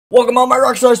Welcome all my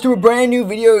rockstars to a brand new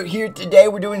video here today.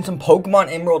 We're doing some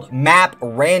Pokemon Emerald map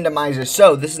randomizer.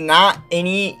 So this is not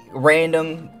any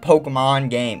random Pokemon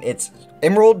game. It's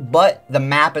Emerald, but the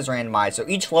map is randomized. So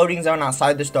each loading zone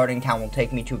outside the starting town will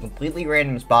take me to a completely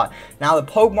random spot. Now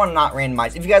the Pokemon are not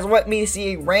randomized. If you guys want me to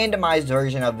see a randomized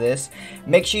version of this,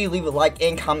 make sure you leave a like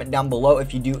and comment down below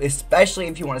if you do, especially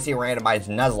if you want to see a randomized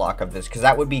Nuzlocke of this, because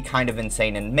that would be kind of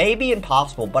insane and maybe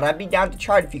impossible, but I'd be down to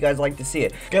try it if you guys like to see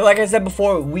it. Okay, like I said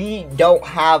before, we don't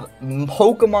have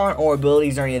Pokemon or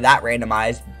abilities or any of that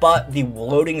randomized, but the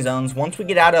loading zones, once we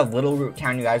get out of Little Root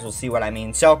Town, you guys will see what I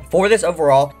mean. So for this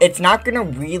overall, it's not gonna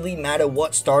really matter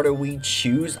what starter we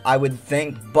choose, I would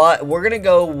think, but we're gonna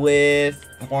go with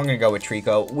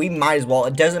Trico. We might as well.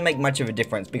 It doesn't make much of a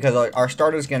difference because our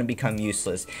starter is going to become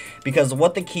useless. Because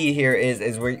what the key here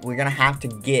is we're going to have to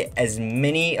get as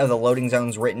many of the loading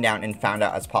zones written down and found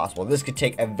out as possible. This could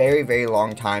take a very, very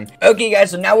long time. Okay,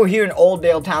 guys, so now we're here in Old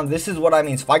Dale Town. This is what I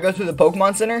mean. So if I go through the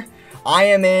Pokemon Center, I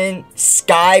am in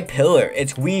Sky Pillar.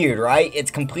 It's weird, right? It's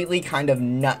completely kind of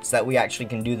nuts that we actually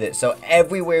can do this. So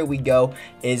everywhere we go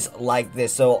is like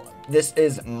this. So this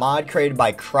is mod created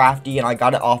by Crafty, and I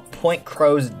got it off Point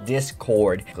Crow's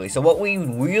Discord. So what we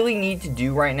really need to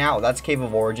do right now, that's Cave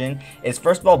of Origin, is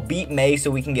first of all beat May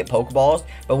so we can get Pokeballs,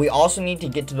 but we also need to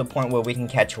get to the point where we can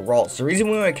catch Ralts. The reason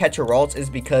we want to catch Ralts is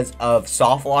because of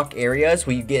soft lock areas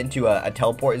where you get into a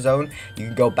teleport zone. You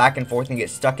can go back and forth and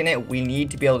get stuck in it. We need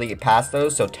to be able to get past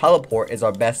those, so teleport is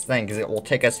our best thing because it will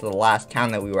take us to the last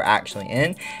town that we were actually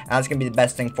in, and that's going to be the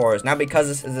best thing for us. Now, because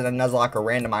this isn't a Nuzlocke or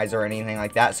randomizer or anything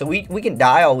like that, so we can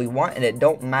die all we want and it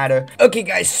don't matter. Okay,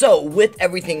 guys, so with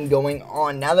everything going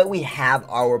on, now that we have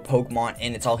our Pokemon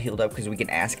and it's all healed up because we can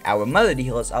ask our mother to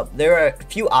heal us up, there are a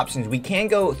few options. We can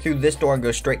go through this door and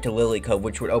go straight to Lily Cove,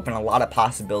 which would open a lot of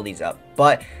possibilities up.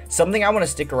 But something I want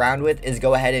to stick around with is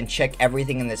go ahead and check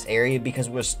everything in this area, because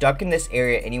we're stuck in this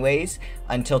area anyways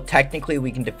until technically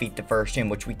we can defeat the first gym,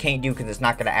 which we can't do because it's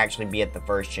not going to actually be at the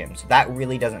first gym. So that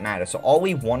really doesn't matter. So all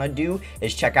we want to do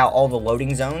is check out all the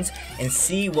loading zones and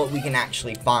see what we can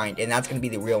actually find, and that's going to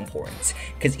be the real importance,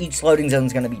 because each loading zone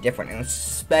is going to be different, and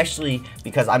especially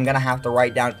because I'm going to have to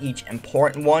write down each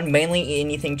important one, mainly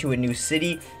anything to a new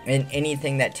city and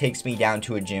anything that takes me down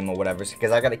to a gym or whatever,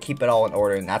 because I got to keep it all in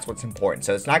order, and that's what's important.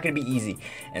 So it's not going to be easy,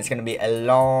 and it's going to be a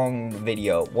long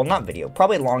video. Well, not video,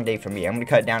 probably a long day for me. I'm going to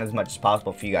cut it down as much as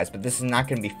possible for you guys, but this is not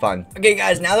going to be fun. Okay,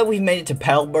 guys, now that we've made it to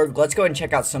Petalburg, let's go ahead and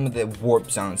check out some of the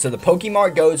warp zones. So the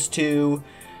Pokemart goes to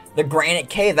the Granite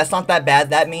Cave. That's not that bad.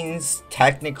 That means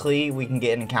technically we can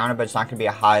get an encounter, but it's not going to be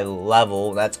a high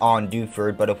level. That's on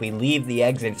Dewford, but if we leave the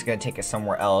exit, it's going to take us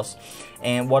somewhere else.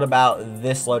 And what about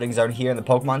this loading zone here in the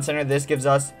Pokemon Center? This gives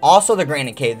us also the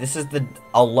Granite Cave. This is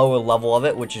a lower level of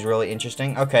it, which is really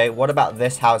interesting. Okay, what about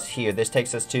this house here? This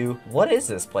takes us to, what is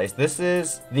this place? This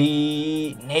is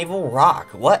the Naval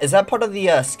Rock. What is that, part of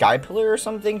the Sky Pillar or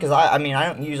something? Because I mean, I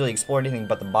don't usually explore anything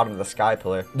but the bottom of the Sky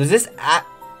Pillar. Does this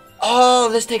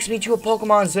oh, this takes me to a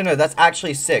Pokemon Center. That's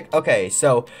actually sick. Okay,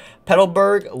 so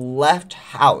Petalburg Left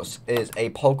House is a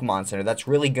Pokemon Center. That's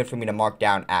really good for me to mark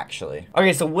down, actually.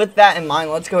 Okay, so with that in mind,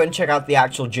 let's go ahead and check out the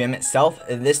actual gym itself.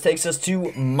 This takes us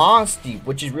to Moss Deep,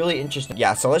 which is really interesting.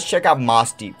 Yeah, so let's check out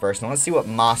Moss Deep first, and let's see what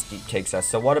Moss Deep takes us.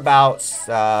 So what about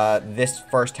this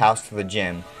first house to the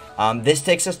gym? This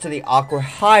takes us to the Aqua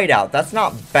Hideout. That's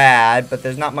not bad, but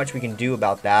there's not much we can do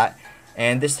about that.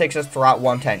 And this takes us to Route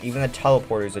 110. Even the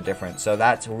teleporters are different, so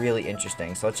that's really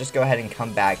interesting. So let's just go ahead and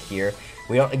come back here.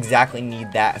 We don't exactly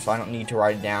need that, so I don't need to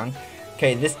write it down.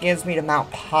 Okay, this gives me to Mount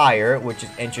Pyre, which is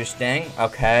interesting.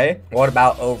 Okay, what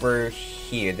about over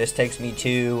here? This takes me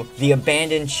to the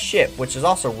Abandoned Ship, which is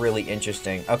also really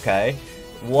interesting. Okay,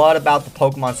 what about the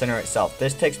Pokemon Center itself?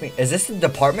 This takes me, is this the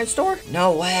department store?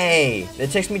 No way.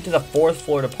 It takes me to the 4th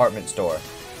floor department store.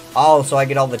 Oh, so I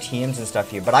get all the TMs and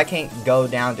stuff here, but I can't go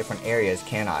down different areas,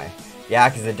 can I? Yeah,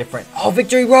 because the different, oh,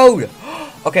 Victory Road!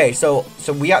 Okay, so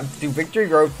we got through Victory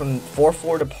Road from 4th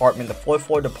floor department. The 4th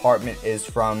floor department is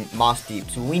from Moss Deep,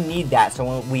 so we need that. So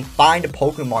when we find a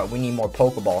Pokemon, we need more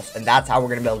Pokeballs, and that's how we're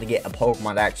going to be able to get a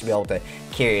Pokemon to actually be able to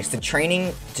carry us. The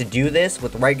training to do this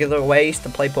with regular ways to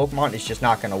play Pokemon is just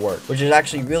not going to work, which is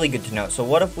actually really good to know. So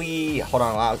what if we, hold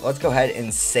on, let's go ahead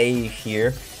and save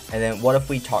here. And then what if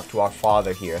we talk to our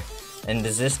father here? And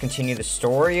does this continue the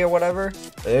story or whatever?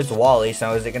 There's Wally,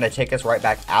 so is it going to take us right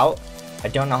back out? I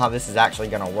don't know how this is actually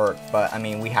going to work, but I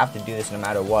mean, we have to do this no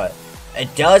matter what.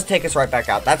 It does take us right back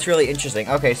out. That's really interesting.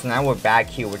 Okay, so now we're back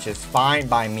here, which is fine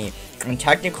by me. And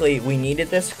technically, we needed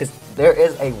this because there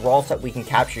is a Ralts that we can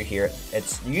capture here.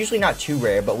 It's usually not too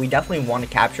rare, but we definitely want to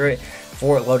capture it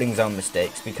for loading zone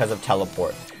mistakes because of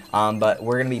teleport. But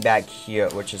we're going to be back here,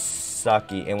 which is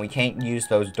sucky. And we can't use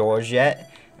those doors yet.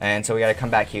 And so we gotta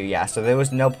come back here. Yeah, so there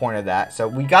was no point of that. So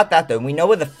we got that though. We know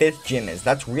where the 5th gym is.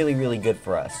 That's really, really good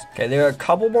for us. Okay, there are a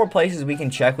couple more places we can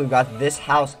check. We've got this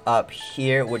house up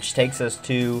here, which takes us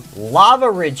to Lava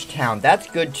Ridge Town. That's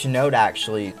good to note,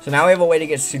 actually. So now we have a way to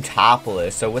get to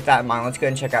Sutopolis. So with that in mind, let's go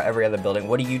ahead and check out every other building.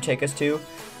 What do you take us to?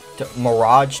 To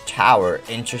Mirage Tower.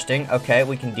 Interesting. Okay,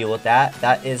 we can deal with that.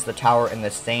 That is the tower in the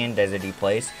sand deserty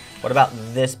place. What about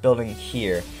this building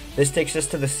here? This takes us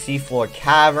to the seafloor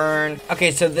cavern.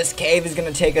 Okay, so this cave is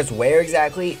gonna take us where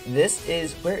exactly? This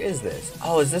is, where is this?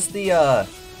 Oh, is this the,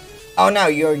 oh no,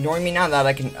 you're ignoring me now that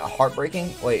I can,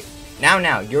 heartbreaking? Wait,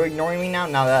 now, you're ignoring me now?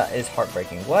 Now that is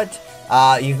heartbreaking. What?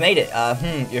 You've made it.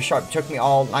 You're sharp. Took me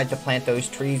all night to plant those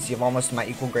trees. You've almost my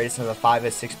equal greatest of the 5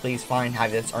 as 6, please. Fine,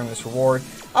 have this, earn this reward.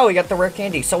 Oh, we got the rare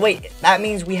candy. So wait, that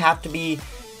means we have to be,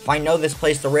 if I know this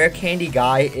place, the rare candy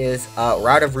guy is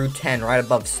right of Route 10, right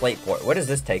above Slateport. What does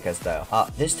this take us, though?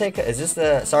 Is this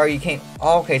the, sorry, you can't,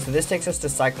 oh, okay, so this takes us to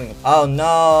Cycling, oh,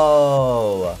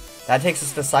 no. That takes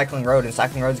us to Cycling Road, and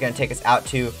Cycling Road is going to take us out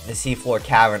to the Seafloor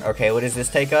Cavern. Okay, what does this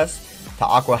take us? To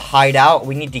Aqua Hideout.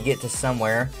 We need to get to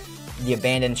somewhere. The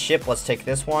abandoned ship, let's take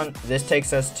this one. This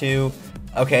takes us to,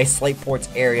 okay, Slateport's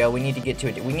area. We need to get to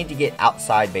it. We need to get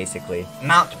outside, basically.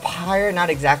 Mount Pyre, not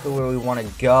exactly where we want to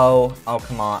go. Oh,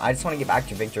 come on. I just want to get back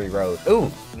to Victory Road.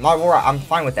 Ooh, Marlboro, I'm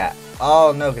fine with that.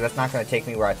 Oh, no, because that's not going to take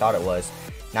me where I thought it was.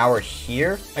 Now we're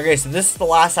here. Okay, so this is the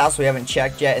last house we haven't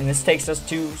checked yet, and this takes us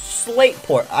to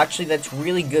Slateport. Actually, that's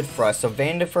really good for us. So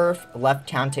Vanderfurth left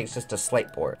town takes us to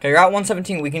Slateport. Okay, Route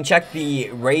 117, we can check the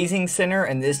Raising Center,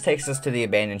 and this takes us to the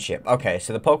abandoned ship. Okay,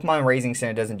 so the Pokemon Raising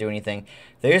Center doesn't do anything.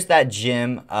 There's that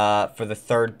gym for the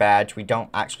 3rd badge. We don't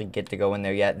actually get to go in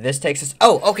there yet. This takes us,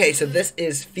 oh, okay, so this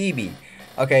is Phoebe.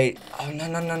 Okay, oh,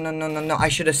 no, I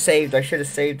should have saved, because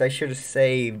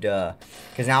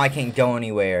now I can't go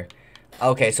anywhere.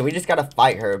 Okay, so we just gotta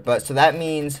fight her, but so that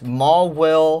means Mall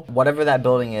Will, whatever that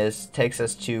building is, takes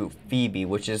us to Phoebe,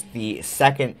 which is the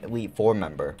 2nd Elite 4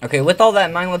 member. Okay, with all that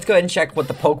in mind, let's go ahead and check what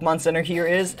the Pokemon Center here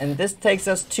is, and this takes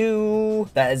us to,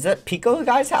 is that Pico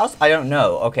guy's house? I don't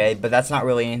know, okay, but that's not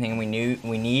really anything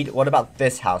we need. What about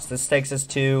this house? This takes us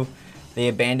to the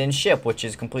abandoned ship, which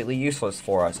is completely useless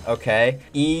for us. Okay,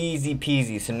 easy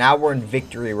peasy. So now we're in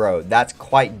Victory Road. That's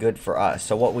quite good for us.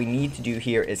 So what we need to do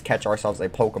here is catch ourselves a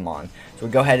Pokemon. So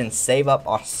we go ahead and save up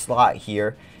our slot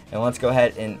here, and let's go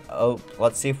ahead and, oh,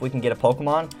 let's see if we can get a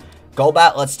Pokemon.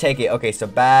 Golbat, let's take it. Okay, so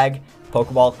bag,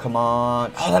 Pokeball, come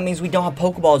on. Oh, that means we don't have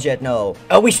Pokeballs yet. No.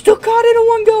 Oh, we still caught it in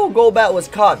one go. Golbat was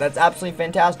caught. That's absolutely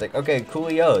fantastic. Okay,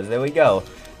 coolios. There we go.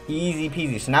 Easy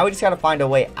peasy. So now we just got to find a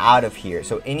way out of here.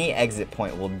 So any exit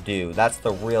point will do. That's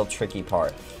the real tricky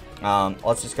part.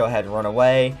 Let's just go ahead and run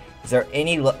away. Is there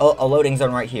any a loading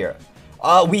zone right here?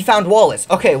 We found Wallace.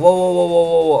 Okay,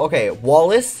 whoa. Okay,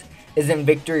 Wallace is in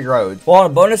Victory Road. Well, on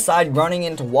a bonus side, running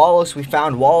into Wallace, we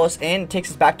found Wallace, and it takes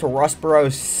us back to Rustboro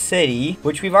City,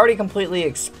 which we've already completely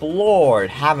explored,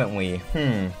 haven't we?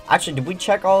 Actually, did we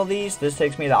check all of these? This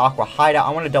takes me to Aqua Hideout. I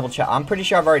want to double check. I'm pretty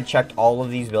sure I've already checked all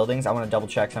of these buildings. I want to double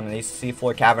check some of these.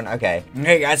 Seafloor Cavern. Okay,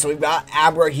 guys, so we've got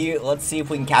Abra here. Let's see if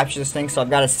we can capture this thing. So I've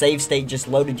got a save state just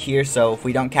loaded here, so if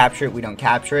we don't capture it, we don't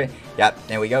capture it. Yep,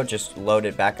 there we go. Just load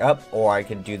it back up, or I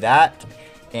could do that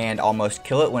and almost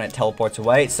kill it when it teleports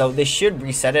away. So they should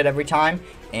reset it every time,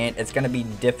 and it's going to be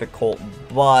difficult,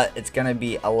 but it's going to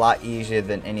be a lot easier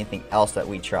than anything else that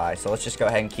we try. So let's just go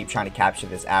ahead and keep trying to capture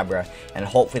this Abra, and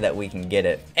hopefully that we can get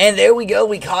it. And there we go,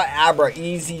 we caught Abra,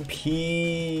 easy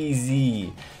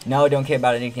peasy. No, I don't care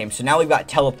about any game. So now we've got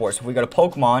teleport. So if we go to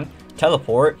Pokemon,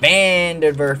 teleport,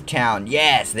 Vanderwerf Town.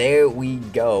 Yes, there we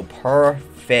go,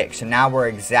 perfect. So now we're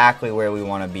exactly where we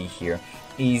want to be here.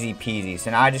 Easy peasy. So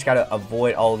now I just gotta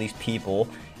avoid all of these people,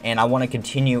 and I want to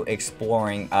continue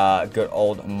exploring good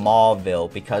old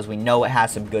Mauville, because we know it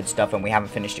has some good stuff and we haven't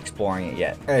finished exploring it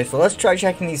yet. Okay, so let's try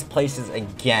checking these places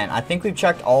again. I think we've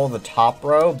checked all of the top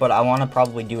row, but I want to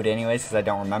probably do it anyways because I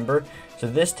don't remember. So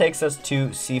this takes us to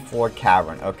Seafloor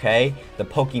Cavern. Okay, the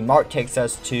Pokemart takes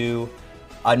us to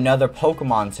another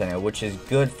Pokemon Center, which is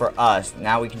good for us.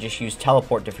 Now we can just use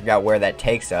teleport to figure out where that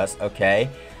takes us. Okay,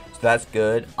 that's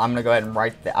good. I'm gonna go ahead and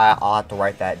write that. I'll have to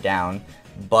write that down,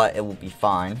 but it will be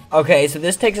fine. Okay, so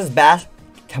this takes us back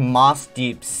to Moss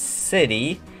Deep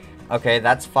City. Okay,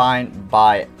 that's fine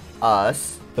by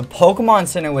us. The Pokemon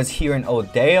Center was here in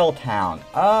O'Dale Town.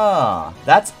 Ah,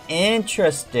 that's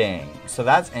interesting. So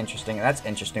that's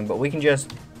interesting, but we can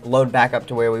just load back up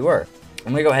to where we were.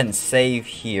 I'm gonna go ahead and save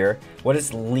here. What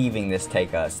does leaving this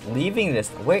take us? Leaving this,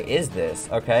 where is this?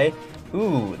 Okay,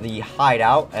 Ooh, the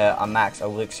hideout, a max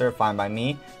elixir, fine by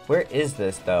me. Where is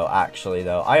this, though, actually,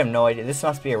 though? I have no idea. This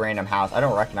must be a random house. I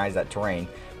don't recognize that terrain.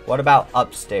 What about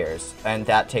upstairs? And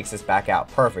that takes us back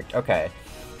out. Perfect. Okay.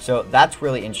 So that's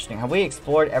really interesting. Have we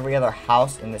explored every other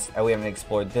house in this? Oh, we haven't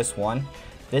explored this one.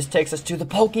 This takes us to the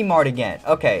Pokemart again.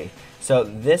 Okay. So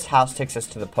this house takes us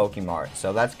to the Pokemart.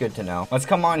 So that's good to know. Let's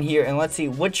come on here and let's see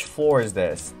which floor is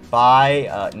this.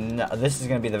 No, this is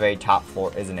going to be the very top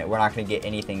floor, isn't it? We're not going to get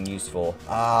anything useful.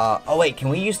 Oh wait, can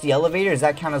we use the elevator? Does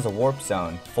that count as a warp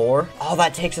zone? 4? Oh,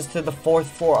 that takes us to the 4th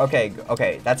floor.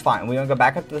 Okay, that's fine. We're going to go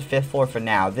back up to the 5th floor for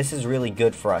now. This is really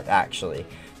good for us, actually.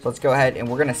 So let's go ahead and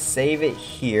we're going to save it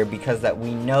here because that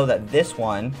we know that this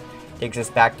one takes us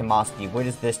back to Moss Deep. Where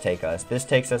does this take us? This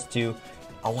takes us to...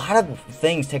 A lot of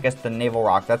things take us to Naval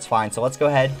Rock. That's fine. So let's go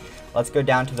ahead. Let's go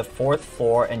down to the 4th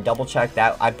floor and double check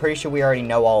that. I'm pretty sure we already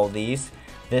know all of these.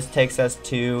 This takes us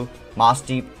to Moss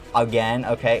Deep again.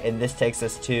 Okay. And this takes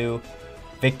us to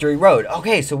Victory Road.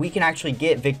 Okay. So we can actually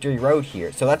get Victory Road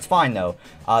here. So that's fine though.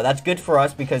 That's good for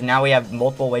us because now we have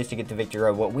multiple ways to get to Victory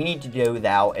Road. What we need to do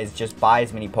now is just buy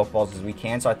as many Pokeballs as we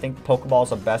can. So I think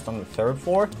Pokeballs are best on the 3rd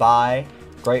floor. Buy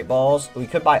Great Balls. We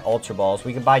could buy Ultra Balls.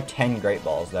 We could buy 10 Great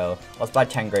Balls, though. Let's buy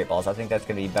 10 Great Balls. I think that's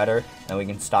going to be better. And we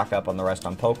can stock up on the rest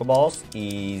on Pokeballs.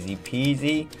 Easy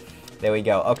peasy. There we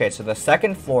go. Okay, so the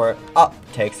 2nd floor up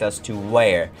takes us to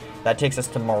where? That takes us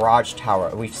to Mirage Tower.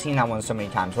 We've seen that one so many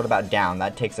times. What about down?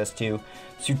 That takes us to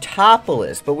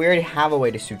Sutopolis. But we already have a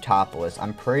way to Sutopolis.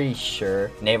 I'm pretty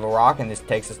sure. Naval Rock, and this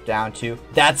takes us down to...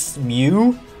 That's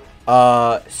Mew?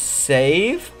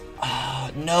 Save? Oh,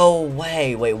 no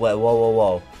way. Wait,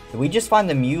 whoa. Did we just find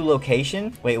the Mew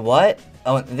location? Wait, what?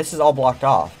 Oh, this is all blocked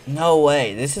off. No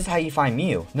way. This is how you find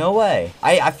Mew. No way.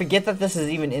 I forget that this is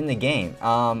even in the game.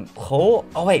 Cool.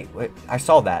 Oh, wait. I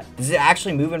saw that. Does it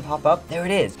actually move and pop up? There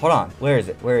it is. Hold on. Where is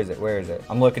it?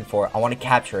 I'm looking for it. I want to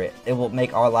capture it. It will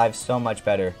make our lives so much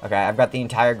better. Okay, I've got the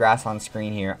entire grass on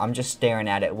screen here. I'm just staring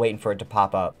at it, waiting for it to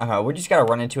pop up. Okay, we just got to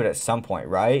run into it at some point,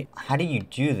 right? How do you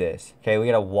do this? Okay, we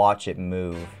got to watch it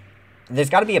move. There's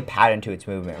got to be a pattern to its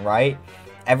movement, right?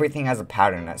 Everything has a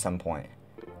pattern at some point.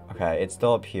 Okay, it's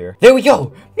still up here. There we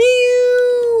go!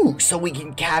 Mew! So we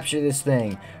can capture this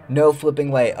thing. No flipping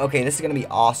way. Okay, this is going to be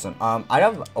awesome. I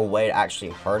have a way to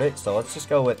actually hurt it, so let's just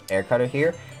go with Air Cutter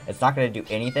here. It's not going to do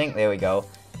anything. There we go.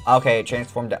 Okay, it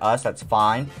transformed to us. That's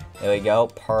fine. There we go.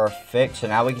 Perfect. So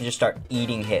now we can just start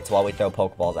eating hits while we throw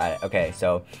Pokeballs at it. Okay,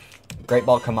 so... Great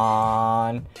Ball, come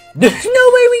on. There's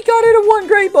no way we got it in 1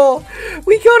 Great Ball.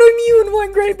 We got a Mew in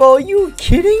 1 Great Ball. Are you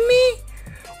kidding me?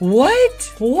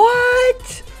 What?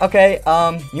 Okay,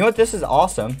 you know what? This is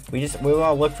awesome. We want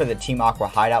to look for the Team Aqua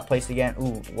hideout place again.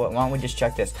 Ooh, why don't we just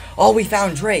check this? Oh, we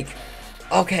found Drake.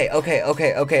 Okay.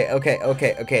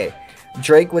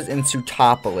 Drake was in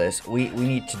Sutopolis. We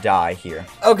need to die here.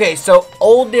 Okay, so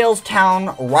Old Dale's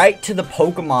Town, right to the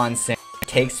Pokemon Center.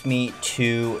 Takes me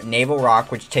to Naval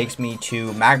Rock, which takes me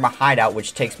to Magma Hideout,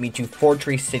 which takes me to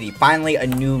Fortress City. Finally, a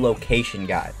new location,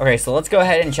 guys. Okay, so let's go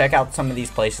ahead and check out some of these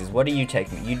places. What do you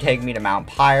take me? You take me to Mount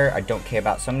Pyre. I don't care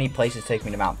about so many places. Take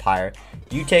me to Mount Pyre.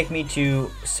 You take me to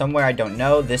somewhere I don't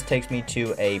know. This takes me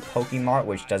to a Pokemart,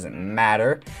 which doesn't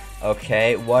matter.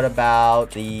 Okay, what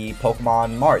about the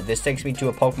Pokemon Mart? This takes me to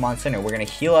a Pokemon Center. We're going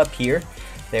to heal up here.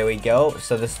 There we go.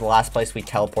 So this is the last place we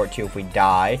teleport to if we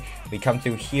die. We come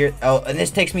through here. Oh, and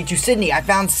this takes me to Sydney. I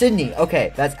found Sydney.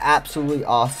 Okay, that's absolutely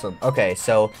awesome. Okay,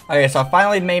 so I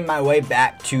finally made my way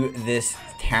back to this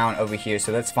town over here,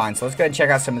 so that's fine. So let's go ahead and check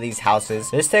out some of these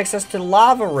houses. This takes us to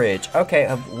Lava Ridge.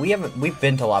 Okay, we've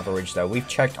been to Lava Ridge though. We've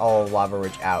checked all of Lava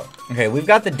Ridge out. Okay, we've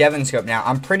got the Devon Scope now.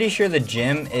 I'm pretty sure the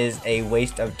gym is a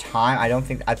waste of time. I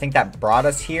think that brought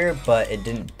us here, but it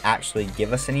didn't actually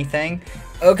give us anything.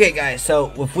 Okay, guys,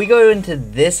 so if we go into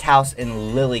this house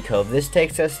in Lily Cove, this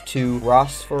takes us to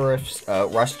Rossborough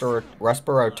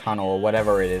Tunnel, or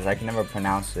whatever it is. I can never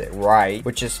pronounce it right,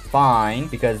 which is fine,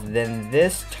 because then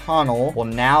this tunnel will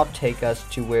now take us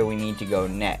to where we need to go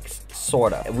next.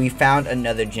 Sorta. We found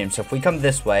another gym. So if we come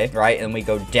this way, right, and we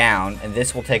go down, and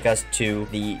this will take us to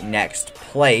the next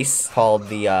place called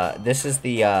the, this is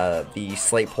the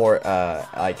Slateport,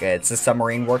 it's a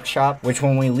submarine workshop, which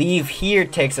when we leave here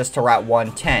takes us to Route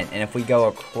 110. And if we go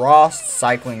across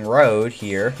Cycling Road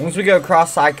here, once we go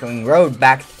across Cycling Road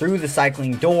back through the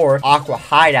cycling door, Aqua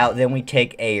Hideout, then we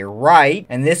take a right,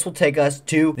 and this will take us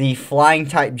to the Flying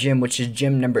type gym, which is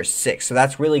gym number 6. So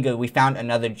that's really good. We found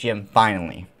another gym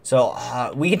finally. So,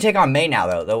 we can take on May now,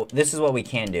 though. This is what we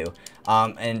can do.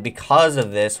 And because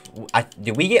of this,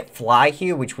 do we get fly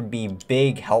here, which would be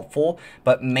big helpful,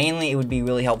 but mainly it would be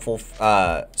really helpful.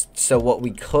 So what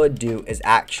we could do is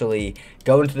actually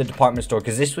go into the department store,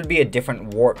 because this would be a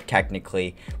different warp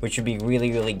technically, which would be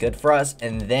really, really good for us.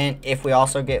 And then if we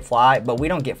also get fly, but we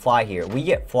don't get fly here, we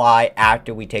get fly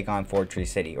after we take on Fortree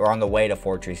City, or on the way to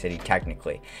Fortree City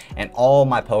technically. And all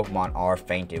my Pokemon are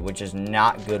fainted, which is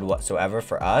not good whatsoever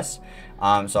for us.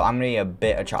 So I'm gonna be a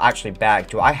bit actually back.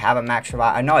 Do I have a max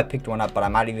survive? I know I picked one up, but I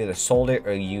might have either sold it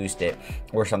or used it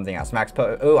or something else.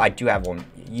 Oh, I do have one.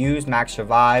 Use max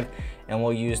survive, and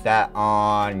we'll use that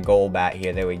on Golbat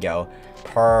here. There we go.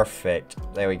 Perfect.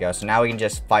 There we go. So now we can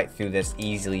just fight through this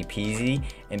easily peasy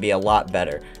and be a lot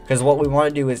better. Because what we want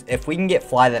to do is, if we can get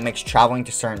fly, that makes traveling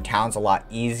to certain towns a lot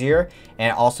easier,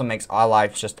 and it also makes our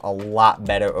lives just a lot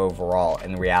better overall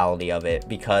in the reality of it.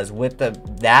 Because with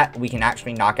that, we can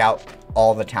actually knock out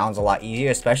all the towns a lot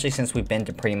easier, especially since we've been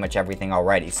to pretty much everything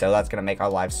already. So that's gonna make our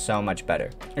lives so much better.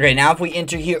 Okay, now if we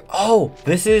enter here, oh,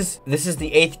 this is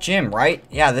the 8th gym, right?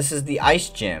 Yeah, this is the ice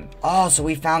gym. Oh, so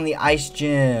we found the ice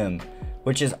gym,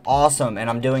 which is awesome. And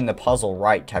I'm doing the puzzle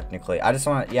right technically. I just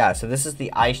want to, yeah, so this is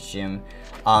the ice gym.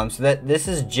 So that this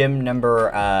is gym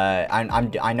number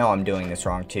I know I'm doing this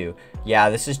wrong too.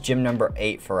 Yeah, this is gym number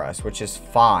 8 for us, which is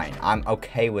fine. I'm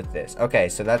okay with this. Okay,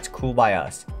 so that's cool by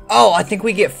us. Oh, I think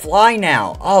we get fly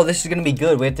now. Oh, this is gonna be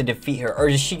good. We have to defeat her, or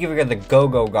does she give her the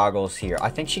go-go goggles here? I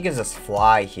think she gives us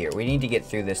fly here. We need to get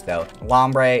through this though.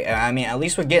 Lombre, I mean, at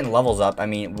least we're getting levels up. I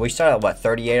mean, we started at what,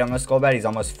 38 on this Golbat. He's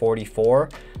almost 44.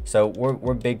 So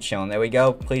we're big chilling. There we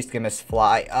go. Please give us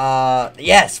fly.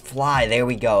 Yes, fly. There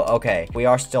we go. Okay, we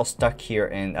are still stuck here,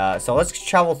 and so let's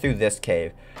travel through this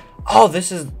cave. Oh,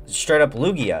 this is straight up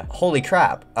Lugia. Holy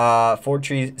crap.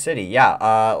 Fortree City.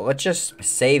 Yeah, let's just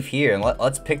save here and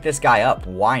let's pick this guy up.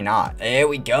 Why not? There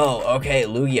we go. Okay,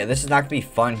 Lugia. This is not gonna be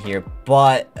fun here,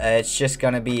 but it's just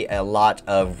gonna be a lot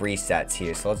of resets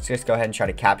here. So let's just go ahead and try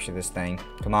to capture this thing.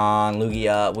 Come on,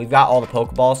 Lugia. We've got all the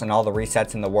Pokeballs and all the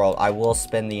resets in the world. I will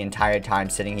spend the entire time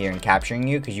sitting here and capturing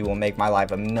you, because you will make my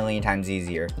life a million times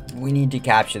easier. We need to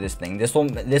capture this thing. This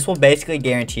will basically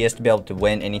guarantee us to be able to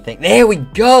win anything. There we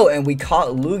go. And we caught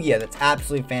Lugia. That's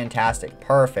absolutely fantastic.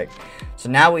 Perfect. So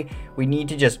now we need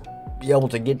to just be able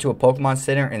to get to a Pokemon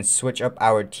Center and switch up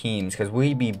our teams, because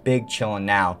we'd be big chilling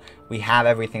now. We have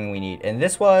everything we need. And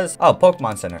this was, oh,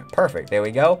 Pokemon Center. Perfect. There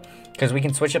we go. Because we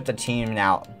can switch up the team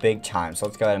now big time. So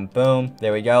let's go ahead and boom.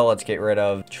 There we go. Let's get rid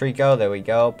of Trico. There we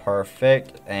go.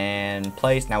 Perfect. And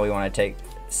place. Now we want to take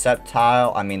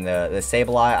Sceptile. I mean the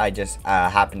Sableye. I just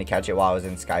happened to catch it while I was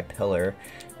in Sky Pillar.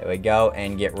 There we go,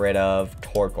 and get rid of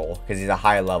Torkoal, because he's a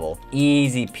higher level.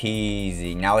 Easy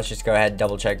peasy. Now let's just go ahead,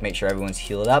 double check, make sure everyone's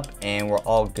healed up, and we're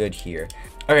all good here.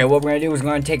 Okay, what we're gonna do is we're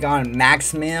gonna take on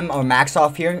Maximum or Max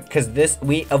off here, because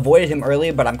we avoided him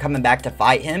earlier, but I'm coming back to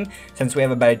fight him since we have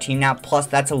a better team now. Plus,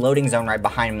 that's a loading zone right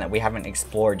behind him that we haven't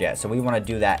explored yet, so we want to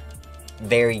do that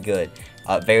very good.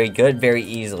 Very good, very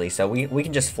easily. So we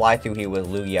can just fly through here with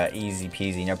Lugia, easy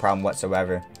peasy, no problem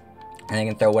whatsoever. And they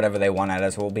can throw whatever they want at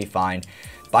us, we'll be fine.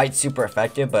 Bite's super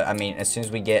effective, but I mean, as soon as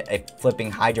we get a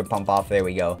flipping Hydro Pump off, there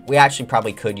we go. We actually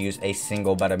probably could use a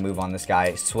single better move on this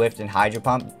guy. Swift and Hydro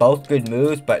Pump, both good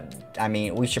moves, but I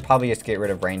mean, we should probably just get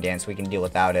rid of Rain Dance. We can deal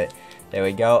without it. There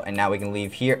we go, and now we can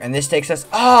leave here, and this takes us,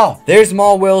 oh, there's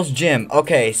Malwill's gym.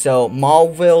 Okay, so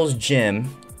Malwill's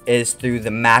gym is through the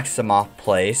Maximoff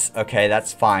place. Okay,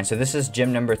 that's fine. So this is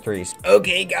gym number 3.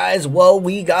 Okay, guys, well,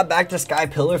 we got back to Sky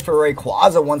Pillar for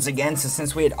Rayquaza once again. So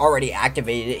since we had already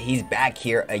activated it, he's back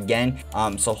here again.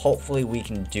 So hopefully we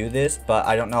can do this, but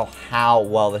I don't know how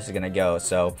well this is gonna go.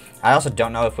 So I also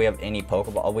don't know if we have any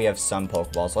Pokeball. We have some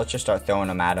Pokeballs. Let's just start throwing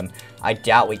them at him. I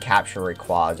doubt we capture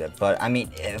Rayquaza, but I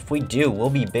mean, if we do, we'll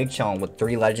be big chilling with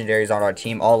 3 legendaries on our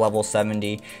team, all level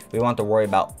 70. We won't have to worry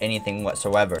about anything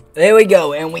whatsoever. There we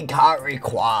go, and we caught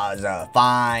Rayquaza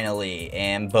finally,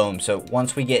 and boom. So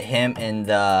once we get him in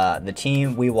the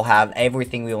team, we will have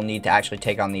everything we will need to actually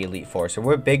take on the Elite Four. So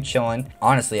we're big chilling.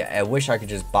 Honestly, I wish I could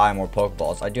just buy more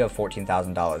Pokeballs. I do have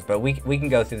 $14,000, but we can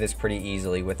go through this pretty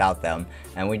easily without them,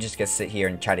 and we just get to sit here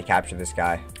and try to capture this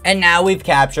guy. And now we've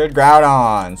captured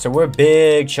Groudon, so we're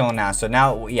big chilling now. So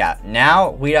now, yeah,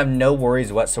 now we have no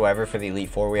worries whatsoever for the Elite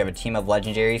Four. We have a team of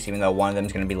legendaries, even though one of them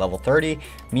is going to be level 30,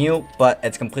 Mew, but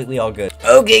it's completely all good.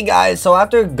 Okay, guys, so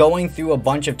after going through a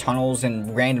bunch of tunnels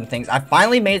and random things, I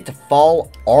finally made it to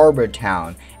Fall Arbor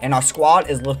Town, and our squad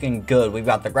is looking good. We've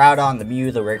got the Groudon, the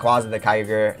Mew, the Rayquaza, the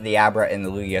Kyogre, the Abra, and the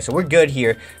Lugia. So we're good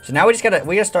here. So now we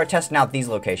gotta start testing out these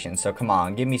locations. So come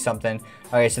on, give me something.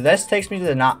 Okay, so this takes me to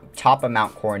the top of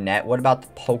Mount Coronet. What about the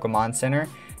Pokemon Center?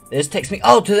 This takes me,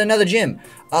 oh, to another gym.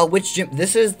 Which gym?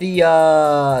 This is the,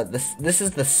 this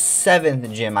is the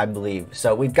 7th gym, I believe.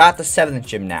 So we've got the 7th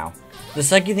gym now. The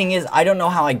second thing is, I don't know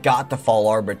how I got to Fall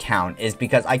Arbor Town, is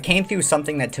because I came through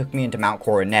something that took me into Mount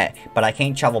Coronet, but I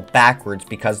can't travel backwards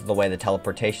because of the way the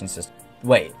teleportation system.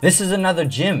 Wait, this is another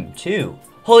gym, too.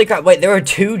 Holy crap, wait, there are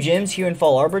 2 gyms here in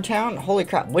Fall Arbor Town? Holy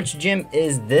crap, which gym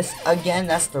is this again?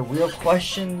 That's the real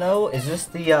question, though. Is this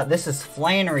the, this is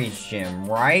Flannery's gym,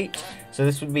 right? So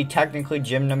this would be technically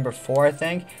gym number 4, I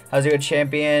think. How's it go,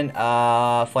 champion?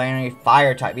 Flannery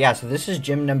fire type. Yeah, so this is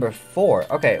gym number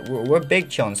 4. Okay, we're big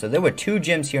chillin'. So there were 2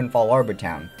 gyms here in Fall Arbor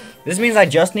Town. This means I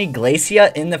just need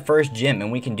Glacia in the first gym,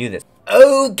 and we can do this.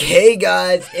 Okay,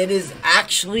 guys, it is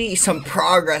actually some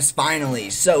progress finally.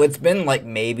 So it's been like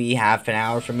maybe half an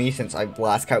hour for me since I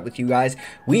last cut with you guys.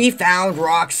 We found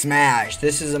Rock Smash.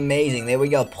 This is amazing. There we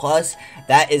go. Plus,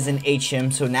 that is an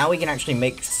HM, so now we can actually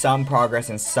make some progress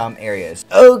in some areas.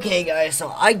 Okay, guys,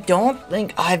 so I don't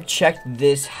think I've checked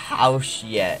this house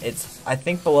yet. It's, I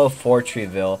think, below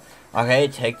Fortreeville. Okay,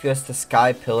 take us to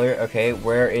Sky Pillar. Okay,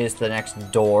 where is the next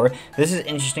door? This is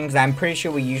interesting because I'm pretty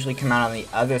sure we usually come out on the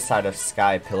other side of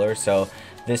Sky Pillar, so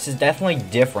this is definitely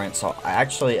different. So I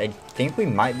think we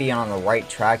might be on the right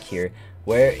track here.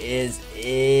 Where is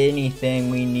anything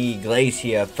we need?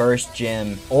 Glacia, first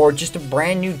gym, or just a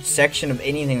brand new section of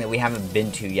anything that we haven't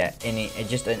been to yet.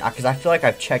 Because I feel like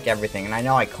I've checked everything, and I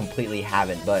know I completely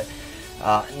haven't, but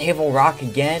Naval Rock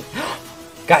again.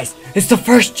 Guys, it's the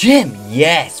first gym!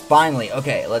 Yes, finally.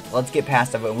 Okay, let's get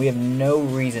past that. We have no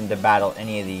reason to battle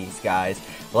any of these guys.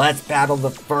 Let's battle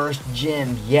the first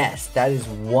gym. Yes, that is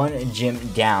 1 gym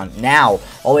down. Now,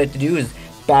 all we have to do is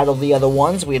battle the other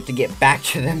ones. We have to get back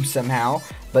to them somehow.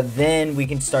 But then we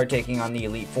can start taking on the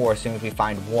Elite Four as soon as we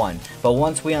find one. But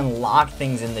once we unlock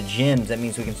things in the gyms, that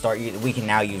means we can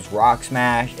now use Rock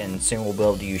Smash, and soon we'll be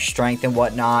able to use Strength and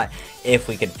whatnot if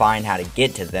we could find how to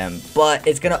get to them. But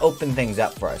it's going to open things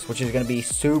up for us, which is going to be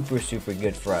super, super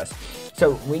good for us.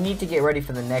 So we need to get ready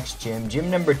for the next gym.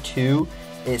 Gym number 2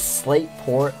 is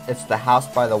Slateport. It's the house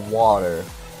by the water.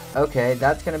 Okay,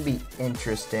 that's going to be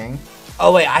interesting.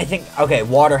 Oh wait, okay,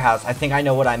 Waterhouse. I think I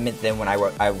know what I meant then when I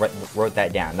wrote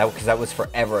that down. Because that was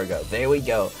forever ago. There we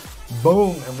go.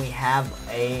 Boom, and we have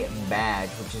a badge,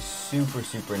 which is super,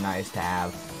 super nice to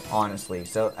have, honestly.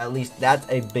 So at least that's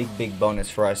a big, big bonus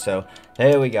for us. So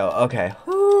there we go. Okay.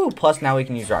 Woo. Plus now we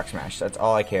can use Rock Smash. That's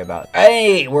all I care about.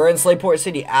 Hey, we're in Slateport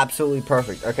City. Absolutely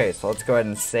perfect. Okay, so let's go ahead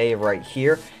and save right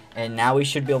here. And now we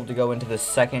should be able to go into the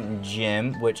second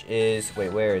gym, which is,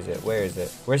 wait, where is it? Where is it?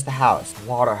 Where's the house?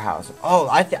 Waterhouse. Oh,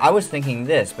 I was thinking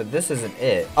this, but this isn't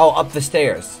it. Oh, up the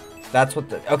stairs. That's what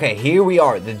okay, here we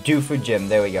are, the Doofu gym.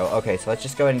 There we go. Okay, so let's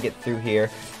just go ahead and get through here.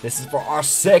 This is for our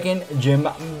second gym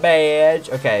badge.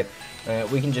 Okay,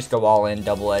 we can just go all in,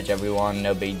 double edge everyone,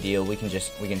 no big deal. We can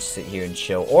sit here and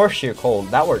chill, or sheer cold.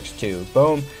 That works too.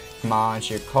 Boom. Come on,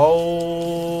 sheer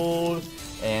cold.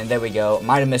 And there we go.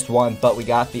 Might have missed one, but we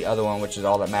got the other one, which is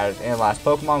all that matters. And last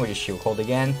Pokemon, we just Shield Cold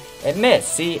again. It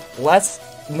missed. See,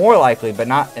 more likely, but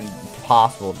not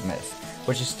impossible to miss,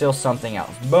 which is still something else.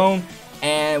 Boom.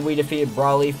 And we defeated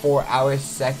Brawly for our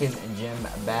second gym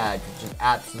badge, which is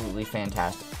absolutely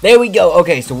fantastic. There we go.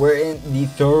 Okay, so we're in the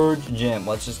third gym.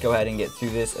 Let's just go ahead and get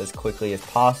through this as quickly as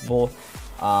possible.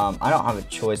 I don't have a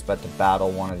choice but to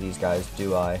battle one of these guys,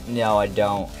 do I? No, I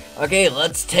don't. Okay,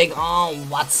 let's take on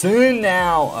Watson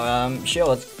now. Sure,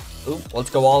 let's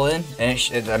go all in. And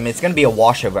I mean, it's gonna be a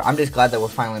washover. I'm just glad that we're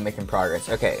finally making progress.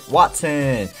 Okay,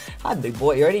 Watson. Hi, big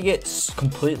boy. You already get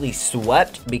completely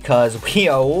swept because we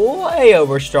are way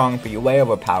over strong for you, way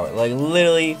overpowered. Like,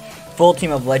 literally, full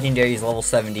team of legendaries level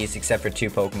 70s except for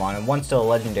 2 Pokemon, and one still a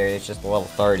legendary that's just level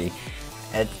 30.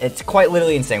 It's quite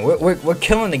literally insane. We're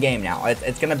killing the game now.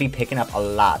 It's gonna be picking up a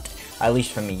lot, at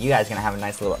least for me. You guys are gonna have a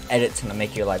nice little edits to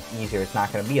make your life easier. It's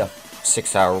not gonna be a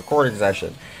 6-hour recording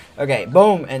session. Okay,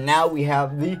 boom, and now we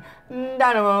have the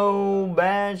Dynamo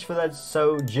badge for that.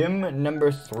 So gym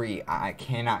number 3, I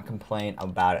cannot complain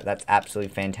about it. That's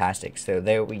absolutely fantastic. So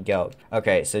there we go.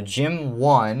 Okay, so gym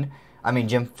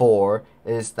 4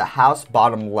 is the house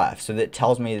bottom left. So that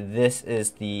tells me this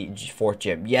is the 4th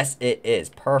gym. Yes, it is.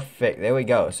 Perfect. There we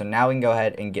go. So now we can go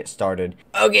ahead and get started.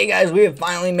 Okay, guys, we have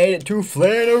finally made it to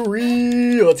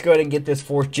Flannery. Let's go ahead and get this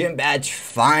 4th gym badge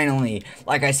finally.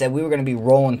 Like I said, we were going to be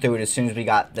rolling through it as soon as we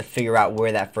got to figure out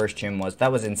where that first gym was.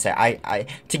 That was insane.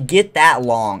 To get that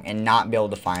long and not be able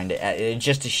to find it, it's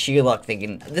just a sheer luck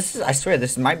thinking, I swear,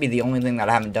 this might be the only thing that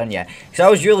I haven't done yet. Because I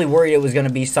was really worried it was going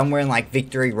to be somewhere in like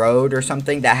Victory Road or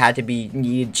something that had to be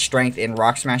need strength and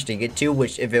rock smash to get to,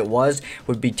 which if it was,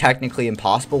 would be technically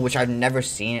impossible, which I've never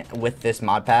seen with this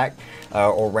mod pack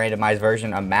or randomized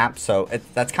version of map. So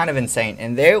that's kind of insane.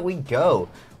 And there we go.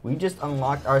 We just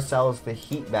unlocked ourselves the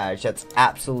heat badge. That's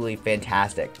absolutely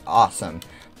fantastic. Awesome.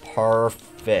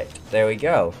 Perfect. There we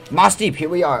go. Moss Deep, here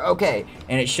we are. Okay,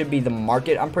 and it should be the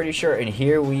market, I'm pretty sure, and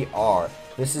here we are.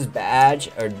 This is badge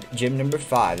or gym number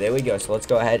 5. There we go. So let's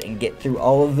go ahead and get through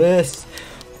all of this.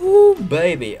 Woo,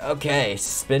 baby. Okay,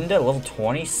 Spinda, level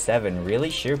 27. Really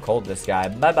sheer cold, this guy.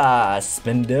 Bye-bye,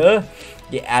 Spinda.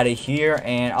 Get out of here.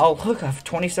 And, oh, look, I have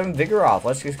 27 Vigor off.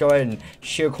 Let's just go ahead and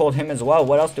sheer cold him as well.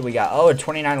 What else do we got? Oh, a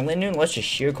 29 Linoon. Let's just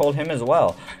sheer cold him as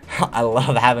well. I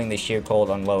love having the sheer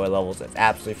cold on lower levels. It's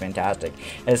absolutely fantastic.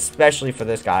 Especially for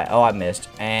this guy. Oh, I missed.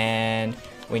 And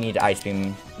we need to Ice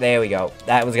Beam. There we go.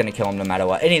 That was going to kill him no matter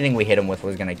what. Anything we hit him with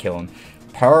was going to kill him.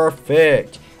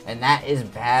 Perfect. And that is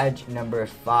badge number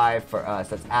 5 for us.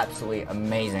 That's absolutely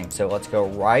amazing. So let's go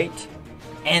right.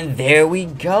 And there we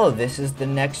go. This is the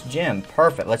next gym.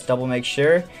 Perfect. Let's double make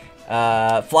sure.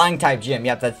 Flying type gym.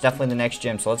 Yep, that's definitely the next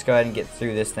gym. So let's go ahead and get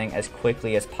through this thing as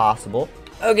quickly as possible.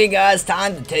 Okay, guys,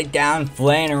 time to take down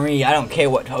Flannery. I don't care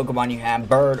what Pokemon you have,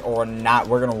 bird or not.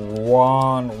 We're going to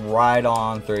run right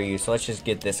on through you. So let's just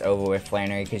get this over with,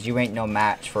 Flannery, because you ain't no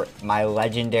match for my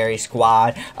legendary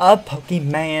squad of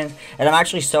Pokemon. And I'm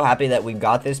actually so happy that we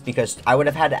got this, because I would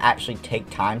have had to actually take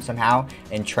time somehow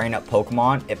and train up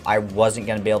Pokemon if I wasn't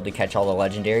going to be able to catch all the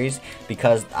legendaries.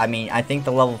 Because, I mean, I think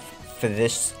the level for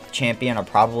this champion are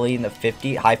probably in the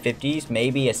high 50s,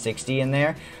 maybe a 60 in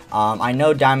there. I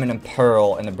know Diamond and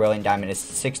Pearl and the Brilliant Diamond is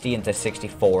 60 into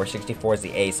 64. 64 is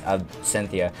the ace of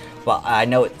Cynthia, but I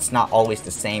know it's not always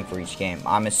the same for each game.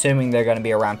 I'm assuming they're going to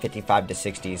be around 55 to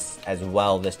 60s as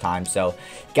well this time, so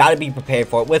got to be prepared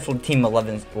for it. With Team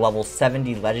 11's level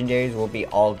 70 legendaries, we'll be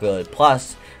all good.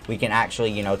 Plus, we can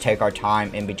actually, you know, take our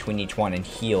time in between each one and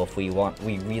heal if we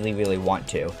really want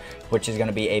to, which is going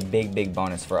to be a big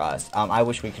bonus for us. I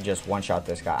wish we could just one-shot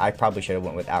this guy. I probably should have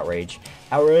went with Outrage.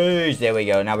 Outrage! There we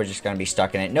go. Now we're just going to be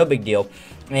stuck in it. No big deal.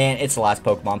 And it's the last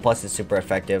Pokemon. Plus, it's super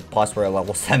effective. Plus, we're at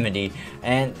level 70.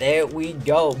 And there we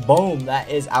go. Boom. That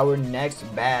is our next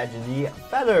badge. The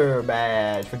Feather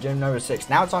Badge for gym number 6.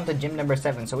 Now it's on to gym number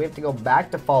 7. So we have to go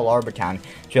back to Fall Arbor Town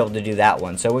to be able to do that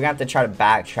one. So we're going to have to try to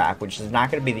backtrack, which is not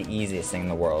going to be the easiest thing in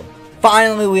the world.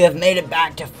 Finally, we have made it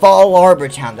back to Fall Arbor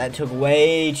Town. That took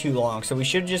way too long. So we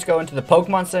should just go into the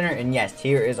Pokemon Center. And yes,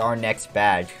 here is our next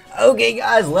badge. Okay,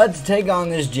 guys, let's take on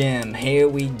this gym. Here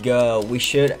we go.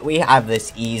 We have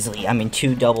this easily. I mean,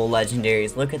 2 double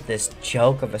legendaries. Look at this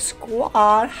joke of a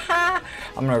squad. Ha!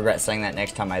 I'm going to regret saying that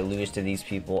next time I lose to these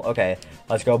people. Okay,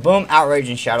 let's go. Boom, Outrage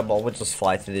and Shadow Ball. We'll just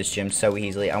fly through this gym so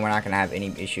easily. And we're not going to have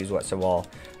any issues whatsoever.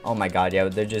 Oh my god, yeah,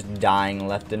 they're just dying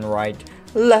left and right.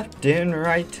 Left and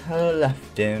right,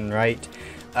 left and right.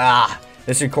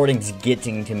 This recording's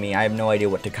getting to me. I have no idea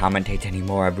what to commentate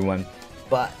anymore, everyone.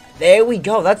 But there we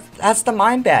go. That's the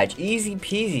Mind Badge. Easy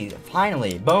peasy.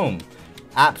 Finally, boom.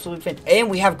 Absolute fantastic. And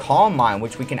we have Calm Mind,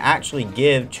 which we can actually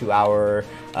give to our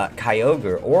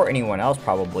Kyogre or anyone else,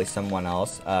 probably someone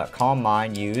else. Calm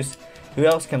Mind, use. Who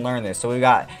else can learn this? So we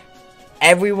got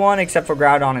everyone except for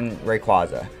Groudon and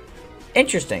Rayquaza.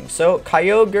 Interesting. So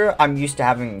Kyogre, I'm used to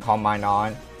having Calm Mind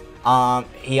on.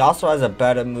 He also has a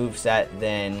better moveset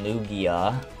than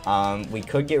Lugia. We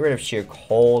could get rid of Sheer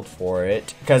Cold for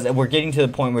it, because we're getting to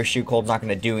the point where Sheer Cold's not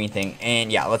going to do anything.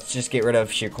 And yeah, let's just get rid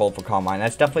of Sheer Cold for Calm Mind.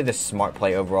 That's definitely the smart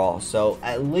play overall. So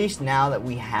at least now that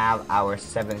we have our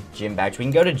 7th gym badge, we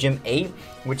can go to gym 8,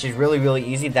 which is really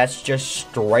easy. That's just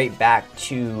straight back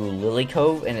to Lily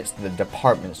Cove, and it's the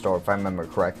department store, if I remember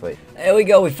correctly. There we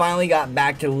go. We finally got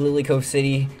back to Lily Cove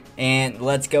City. And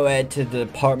let's go ahead to the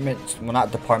department, well,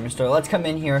 not department store. Let's come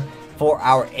in here for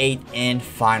our 8th and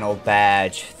final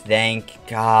badge. Thank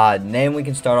God. And then we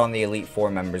can start on the Elite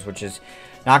 4 members, which is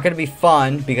not going to be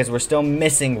fun because we're still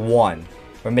missing one.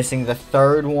 We're missing the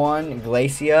 3rd one,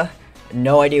 Glacia.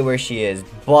 No idea where she is,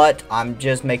 but I'm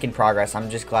just making progress.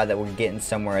 I'm just glad that we're getting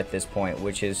somewhere at this point,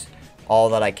 which is all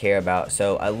that I care about.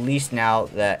 So at least now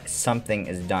that something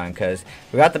is done, because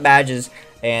we got the badges,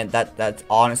 and that's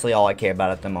honestly all I care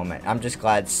about at the moment. I'm just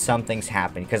glad something's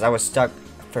happened, because I was stuck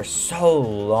for so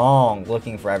long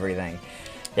looking for everything.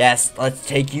 Yes, let's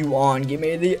take you on. Give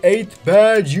me the 8th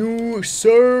badge, you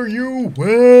sir, you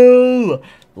will.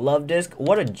 Love Disc,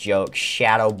 what a joke.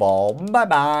 Shadow Ball,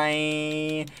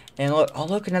 bye-bye. And look, oh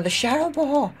look, another Shadow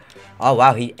Ball. Oh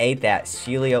wow, he ate that.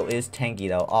 Celio is tanky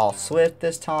though. Oh, Swift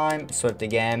this time, Swift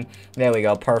again. There we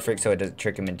go, perfect, so it doesn't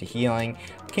trick him into healing.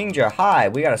 Kingdra, hi,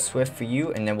 we got a Swift for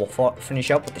you, and then we'll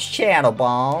finish up with the Shadow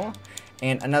Ball.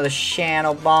 And another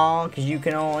Shadow Ball, because you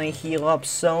can only heal up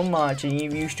so much. And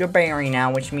you've used your berry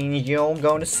now, which means you'll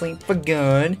go to sleep for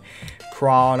good.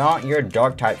 Crawdaunt, you're a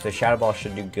dark type, so Shadow Ball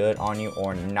should do good on you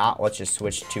or not. Let's just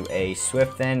switch to a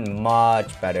Swift then.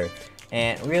 Much better.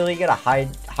 And really get a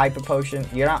Hyper Potion.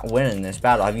 You're not winning this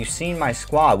battle. Have you seen my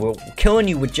squad? We're killing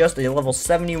you with just a level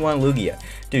 71 Lugia.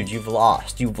 Dude, you've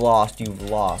lost. You've lost. You've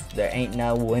lost. There ain't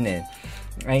no winning.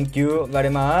 Thank you very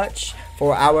much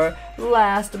for our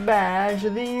last badge,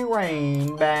 the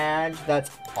Rain badge.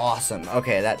 That's awesome.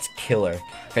 Okay, that's killer.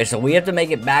 Okay, so we have to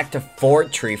make it back to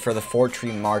Fort Tree for the Fort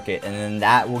Tree Market, and then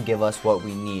that will give us what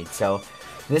we need. So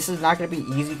this is not going to be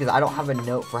easy because I don't have a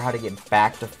note for how to get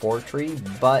back to Fort Tree,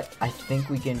 but I think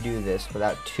we can do this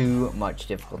without too much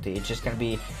difficulty. It's just going to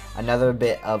be another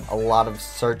bit of a lot of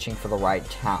searching for the right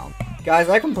town. Guys,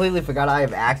 I completely forgot I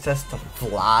have access to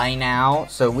fly now,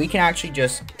 so we can actually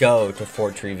just go to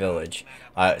Fort Tree Village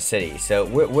City. So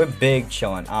we're big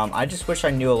chilling. I just wish I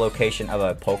knew a location of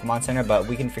a Pokemon Center, but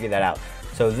we can figure that out.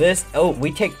 So this, oh,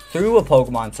 we take through a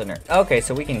Pokemon Center. Okay,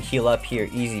 so we can heal up here,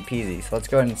 easy peasy. So let's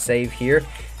go ahead and save here,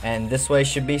 and this way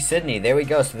should be Sydney. There we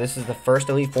go. So this is the first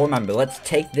Elite Four member. Let's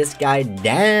take this guy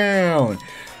down.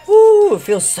 Woo, it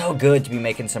feels so good to be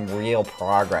making some real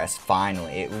progress,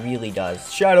 finally. It really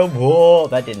does. Shadow Ball,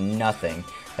 that did nothing.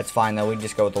 That's fine, though. We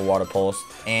just go with the Water Pulse,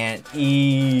 and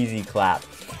easy clap.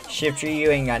 Shifter, you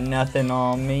ain't got nothing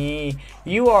on me.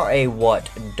 You are a what?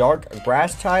 Dark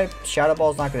Grass type? Shadow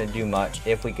Ball's not going to do much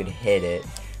if we could hit it.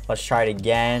 Let's try it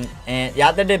again. And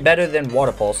yeah, that did better than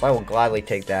Water Pulse. I will gladly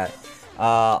take that.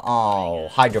 Oh,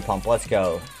 Hydro Pump, let's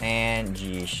go. And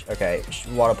geesh. Okay,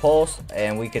 Water Pulse,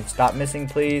 and we can stop missing,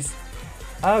 please.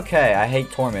 Okay, I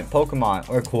hate Torment. Pokemon,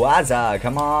 or Quasar,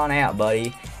 come on out,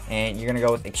 buddy. And you're gonna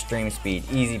go with Extreme Speed.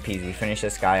 Easy peasy. Finish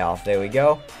this guy off. There we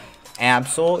go.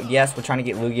 Absol, yes, we're trying to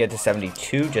get Lugia to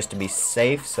 72 just to be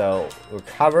safe. So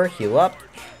recover, heal up,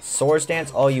 Swords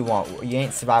Dance, all you want. You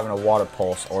ain't surviving a Water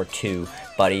Pulse or two,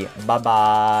 buddy.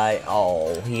 Bye-bye.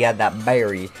 Oh, he had that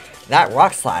berry. That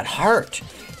Rock Slide hurt.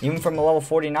 Even from a level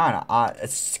 49.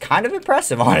 It's kind of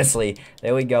impressive, honestly.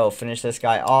 There we go. Finish this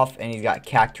guy off, and he's got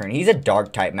Cacturne. He's a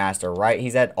Dark type master, right?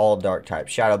 He's at all Dark type.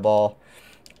 Shadow Ball.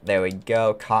 There we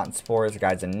go. Cotton Spores. The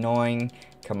guy's annoying.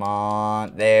 Come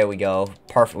on. There we go.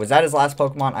 Perfect. Was that his last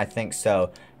Pokemon? I think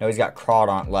so. No, he's got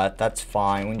Crawdaunt left. That's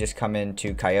fine. We can just come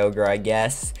into Kyogre, I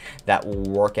guess. That will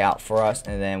work out for us.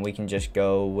 And then we can just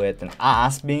go with an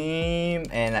Ice Beam.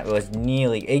 And that was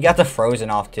nearly... He got the Frozen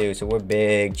off, too. So we're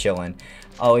big chilling.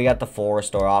 Oh, we got the Full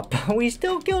Restore off. We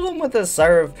still killed him with a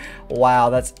Serve. Wow,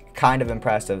 that's kind of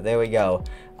impressive. There we go.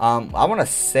 I want to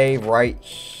save right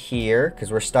here.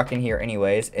 Because we're stuck in here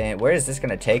anyways. And where is this going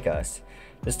to take us?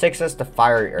 This takes us to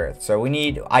Fiery Earth. So we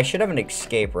need... I should have an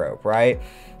escape rope, right?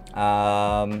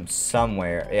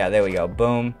 Somewhere. Yeah, there we go.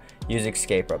 Boom. Use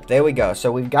escape rope. There we go.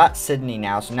 So we've got Sydney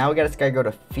now. So now we got this guy go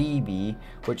to Phoebe,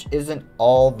 which isn't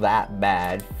all that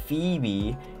bad.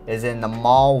 Phoebe is in the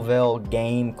Mallville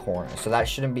game corner. So that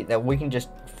shouldn't be... That we can just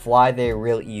fly there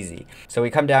real easy. So we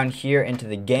come down here into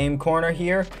the game corner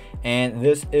here, and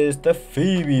this is the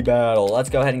Phoebe battle.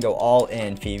 Let's go ahead and go all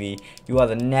in, Phoebe. You are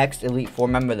the next Elite Four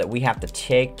member that we have to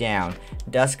take down.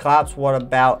 Dust Claps, what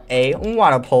about a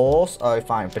Water Pulse? Oh,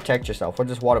 fine, protect yourself. We'll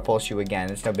just Water Pulse you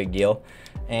again, it's no big deal.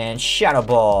 And Shadow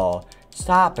Ball.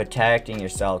 Stop protecting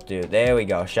yourself, dude. There we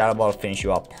go. Shadow Ball to finish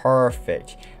you off.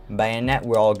 Perfect. Bayonet,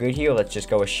 we're all good here. Let's just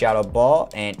go with Shadow Ball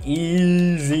and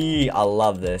easy. I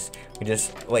love this. We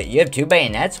just wait. You have two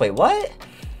bayonets. Wait, what?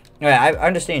 Alright, I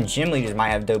understand gym leaders might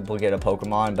have duplicate a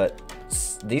Pokemon, but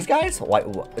these guys,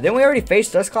 what? Didn't we already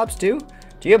face Dusclops too?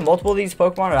 Do you have multiple of these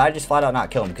Pokemon, or did I just flat out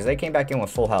not kill them because they came back in with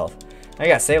full health? I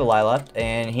got Sableye left,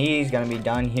 and he's gonna be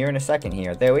done here in a second.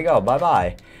 Here, there we go. Bye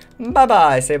bye, bye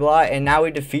bye, Sableye, and now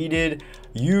we defeated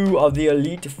you of the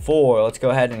Elite Four. Let's go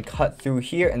ahead and cut through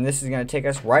here, and this is going to take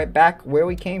us right back where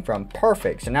we came from.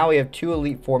 Perfect. So now we have two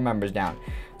Elite Four members down.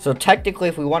 So technically,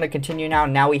 if we want to continue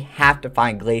now we have to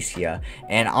find Glacia.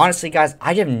 And honestly, guys,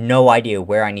 I have no idea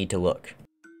where I need to look.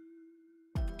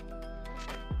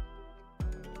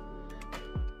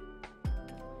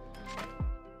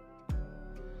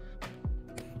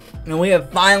 And we have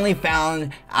finally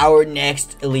found our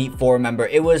next Elite Four member.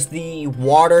 It was the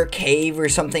Water Cave or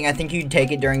something. I think you'd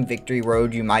take it during Victory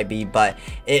Road, you might be, but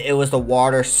it was the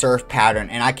Water Surf pattern,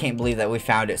 and I can't believe that we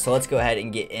found it. So let's go ahead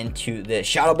and get into this.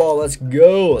 Shadow Ball, let's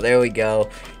go. There we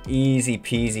go. Easy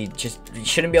peasy. Just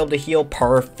shouldn't be able to heal.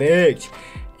 Perfect.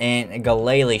 And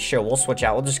Galele, sure, we'll switch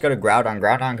out. We'll just go to Groudon.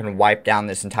 Groudon can wipe down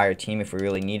this entire team if we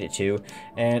really need it to.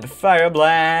 And Fire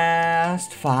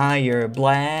Blast, Fire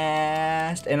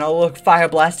Blast. And oh look, Fire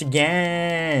Blast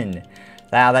again.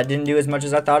 Wow, that didn't do as much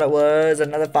as I thought it was.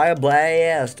 Another fire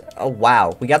blast. Oh,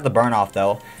 wow. We got the burn off,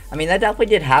 though. I mean, that definitely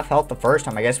did half health the first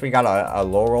time. I guess we got a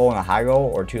low roll and a high roll,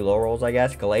 or 2 low rolls, I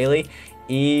guess. Galele.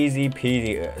 Easy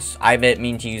peasy. I didn't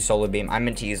mean to use solar beam. I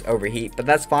meant to use overheat, but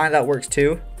that's fine. That works,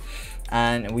 too.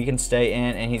 And we can stay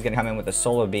in, and he's going to come in with a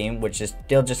solar beam, which is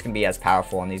still just going to be as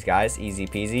powerful on these guys. Easy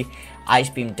peasy. Ice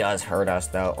beam does hurt us,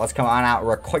 though. Let's come on out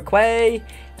real quick way,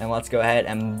 and let's go ahead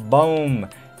and boom.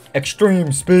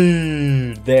 Extreme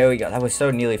speed. There we go. That was so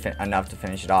nearly enough to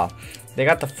finish it off. They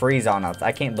got the freeze on us.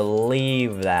 I can't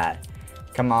believe that.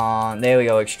 Come on. There we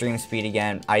go. Extreme speed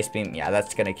again. Ice beam. Yeah,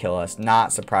 that's going to kill us.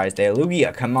 Not surprised there.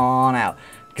 Lugia, come on out.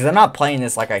 Because I'm not playing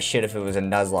this like I should if it was a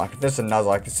Nuzlocke. If this is a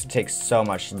Nuzlocke, this would take so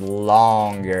much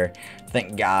longer.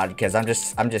 Thank God. Because I'm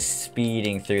just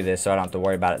speeding through this so I don't have to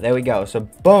worry about it. There we go. So,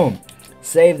 boom.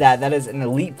 Save that. That is an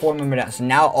Elite Four member now. So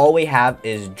now all we have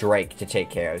is Drake to take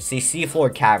care of. See,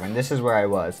 Seafloor Cavern. This is where I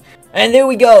was. And there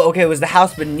we go. Okay, it was the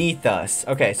house beneath us.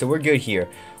 Okay, so we're good here.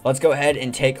 Let's go ahead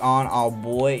and take on our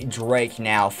boy Drake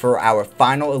now for our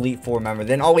final Elite Four member.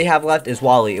 Then all we have left is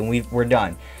Wally, and we're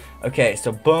done. Okay,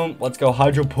 so boom. Let's go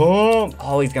Hydro Pump.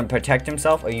 Oh, he's going to protect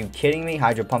himself. Are you kidding me?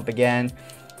 Hydro Pump again.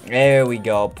 There we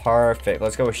go. Perfect.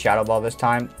 Let's go with Shadow Ball this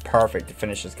time. Perfect to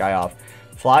finish this guy off.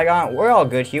 Flygon, we're all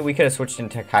good here. We could have switched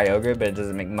into Kyogre, but it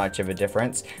doesn't make much of a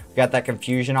difference. We got that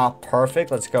confusion off.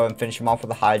 Perfect. Let's go and finish him off with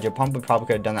a Hydro Pump. We probably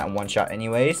could have done that in one shot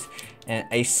anyways. And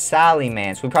a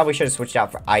Salamence. We probably should have switched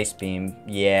out for Ice Beam.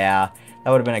 Yeah,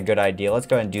 that would have been a good idea. Let's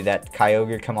go ahead and do that.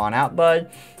 Kyogre, come on out, bud.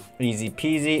 Easy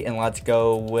peasy. And let's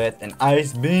go with an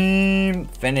Ice Beam.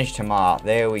 Finished him off.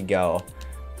 There we go.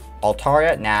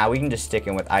 Altaria? Nah, we can just stick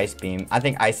in with Ice Beam. I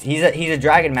think he's a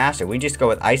Dragon Master. We just go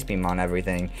with Ice Beam on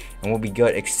everything, and we'll be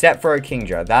good, except for a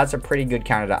Kingdra. That's a pretty good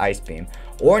counter to Ice Beam.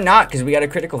 Or not, because we got a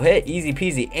critical hit. Easy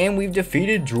peasy. And we've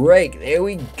defeated Drake. There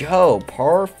we go.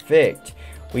 Perfect.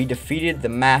 We defeated the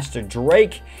Master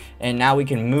Drake, and now we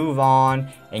can move on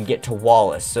and get to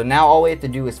Wallace. So now all we have to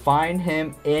do is find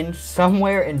him in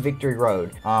somewhere in Victory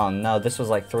Road. Oh, no, this was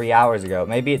like 3 hours ago.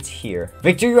 Maybe it's here.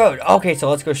 Victory Road. Okay, so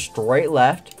let's go straight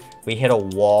left. We hit a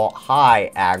wall.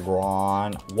 Hi,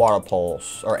 Aggron. Water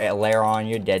Pulse. Or Laron,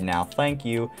 you're dead now. Thank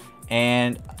you.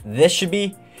 And this should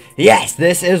be... Yes,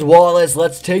 this is Wallace.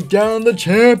 Let's take down the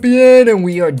champion. And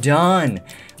we are done.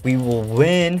 We will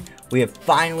win. We have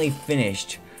finally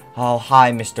finished. Oh,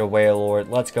 hi, Mr.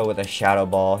 Wailord. Let's go with a Shadow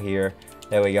Ball here.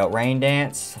 There we go. Rain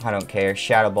Dance. I don't care.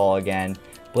 Shadow Ball again.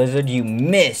 Blizzard, you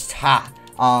missed. Ha.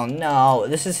 Oh, no.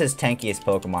 This is his tankiest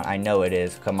Pokemon. I know it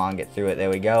is. Come on, get through it. There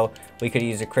we go. We could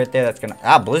use a crit there. That's going to...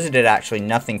 Ah, Blizzard did actually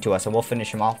nothing to us, and we'll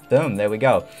finish him off. Boom. There we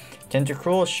go.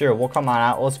 Tentacruel? Sure. We'll come on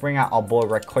out. Let's bring out our boy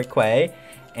Requaque.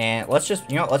 And let's just...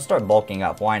 You know, let's start bulking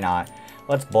up. Why not?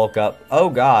 Let's bulk up. Oh,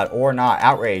 God. Or not.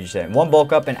 Outrage, then. One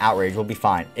bulk up and Outrage will be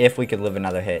fine. If we could live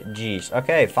another hit. Jeez.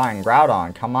 Okay, fine.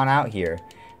 Groudon, come on out here.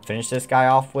 Finish this guy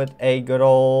off with a good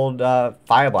old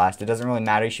Fire Blast. It doesn't really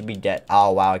matter. He should be dead.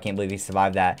 Oh, wow. I can't believe he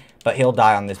survived that. But he'll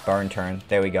die on this burn turn.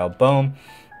 There we go. Boom.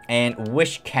 And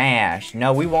Wish Cash.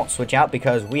 No, we won't switch out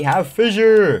because we have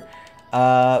Fissure.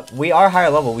 We are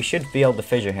higher level. We should be able to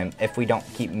Fissure him if we don't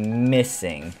keep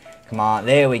missing. Come on.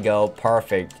 There we go.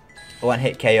 Perfect. One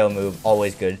hit KO move.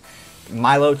 Always good.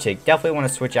 Milotic. Definitely want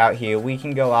to switch out here. We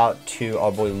can go out to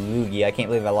our boy Lugia. I can't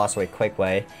believe I lost away Quick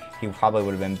Way. He probably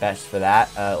would have been best for that.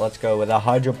 Let's go with a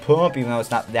Hydro Pump, even though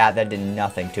it's not that. That did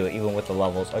nothing to it, even with the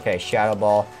levels. Okay, Shadow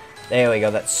Ball. There we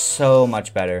go. That's so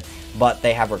much better. But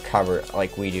they have Recover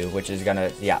like we do, which is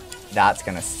gonna, yeah, that's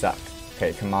gonna suck.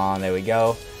 Okay, come on. There we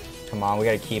go. Come on, we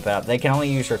gotta keep it up. They can only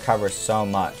use Recover so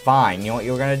much. Fine, you know what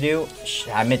you were gonna do?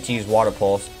 I meant to use Water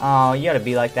Pulse. Oh, you gotta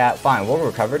be like that. Fine, we'll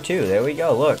Recover too. There we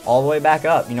go. Look, all the way back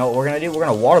up. You know what we're gonna do? We're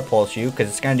gonna Water Pulse you, because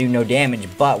it's gonna do no damage,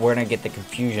 but we're gonna get the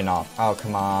Confusion off. Oh,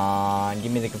 come on.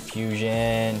 Give me the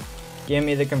Confusion. Give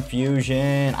me the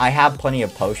Confusion. I have plenty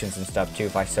of potions and stuff too,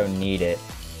 if I so need it.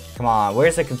 Come on,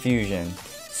 where's the Confusion?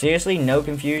 Seriously, no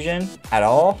Confusion at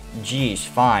all? Jeez,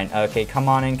 fine. Okay, come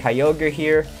on in. Kyogre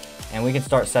here. And we can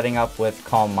start setting up with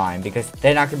Calm Mind, because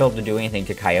they're not going to be able to do anything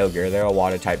to Kyogre. They're a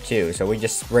water type too. So we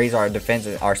just raise our defense,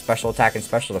 our special attack and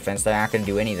special defense. They're not going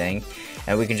to do anything.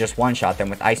 And we can just one-shot them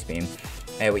with Ice Beam.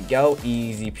 There we go.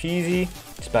 Easy peasy.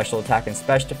 Special attack and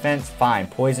special defense. Fine.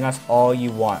 Poison us all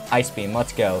you want. Ice Beam.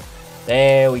 Let's go.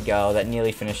 There we go. That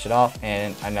nearly finished it off.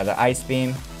 And another Ice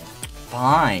Beam.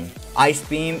 Fine. Ice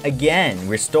Beam again.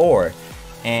 Restore.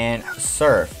 And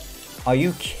Surf. Are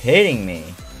you kidding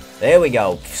me? There we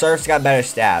go. Surf's got better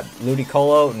stab.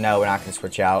 Ludicolo? No, we're not going to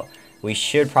switch out. We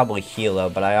should probably heal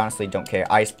though, but I honestly don't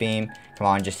care. Ice Beam. Come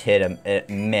on, just hit him. It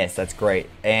missed. That's great.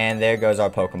 And there goes our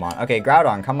Pokemon. Okay,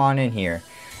 Groudon, come on in here.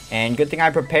 And good thing I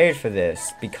prepared for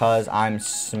this, because I'm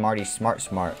smarty smart.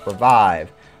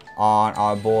 Revive on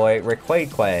our boy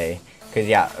Riquaque. Because,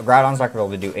 yeah, Groudon's not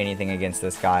going to be able to do anything against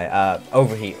this guy.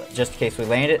 Overheat, just in case we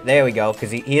land it. There we go,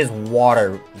 because he is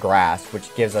Water Grass,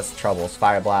 which gives us troubles.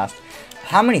 Fire Blast.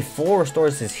 How many full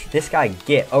restores does this guy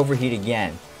get? Overheat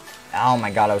again. Oh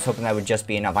my god, I was hoping that would just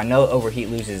be enough. I know Overheat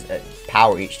loses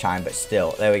power each time, but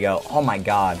still. There we go. Oh my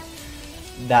god.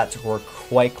 That's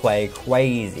Riquaque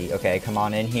crazy. Okay, come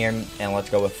on in here, and let's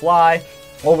go with Fly.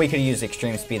 Or we could use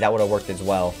Extreme Speed. That would have worked as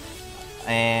well.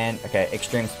 And, okay,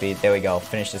 Extreme Speed. There we go.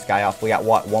 Finish this guy off. We got,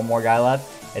 what, one more guy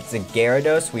left? It's a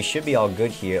Gyarados. We should be all good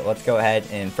here. Let's go ahead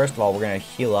and, first of all, we're going to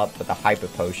heal up with a Hyper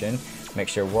Potion. Make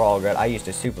sure we're all good. I used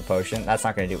a Super Potion. That's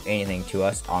not going to do anything to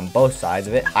us on both sides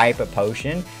of it. Hyper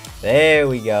Potion. There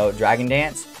we go. Dragon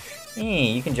Dance.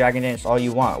 You can Dragon Dance all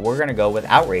you want. We're going to go with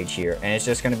Outrage here, and it's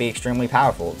just going to be extremely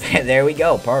powerful. There we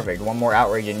go. Perfect. One more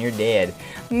Outrage, and you're dead.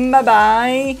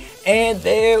 Bye-bye. And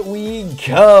there we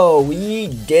go. We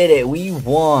did it. We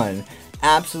won.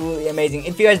 Absolutely amazing.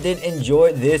 If you guys did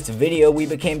enjoy this video, we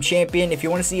became champion. If you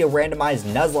want to see a randomized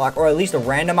Nuzlocke, or at least a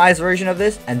randomized version of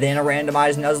this, and then a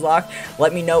randomized Nuzlocke,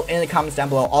 let me know in the comments down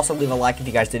below. Also, leave a like if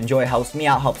you guys did enjoy. It helps me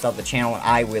out, helps out the channel, and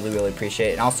I really, really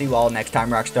appreciate it. And I'll see you all next time,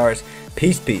 Rockstars.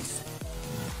 Peace, peace.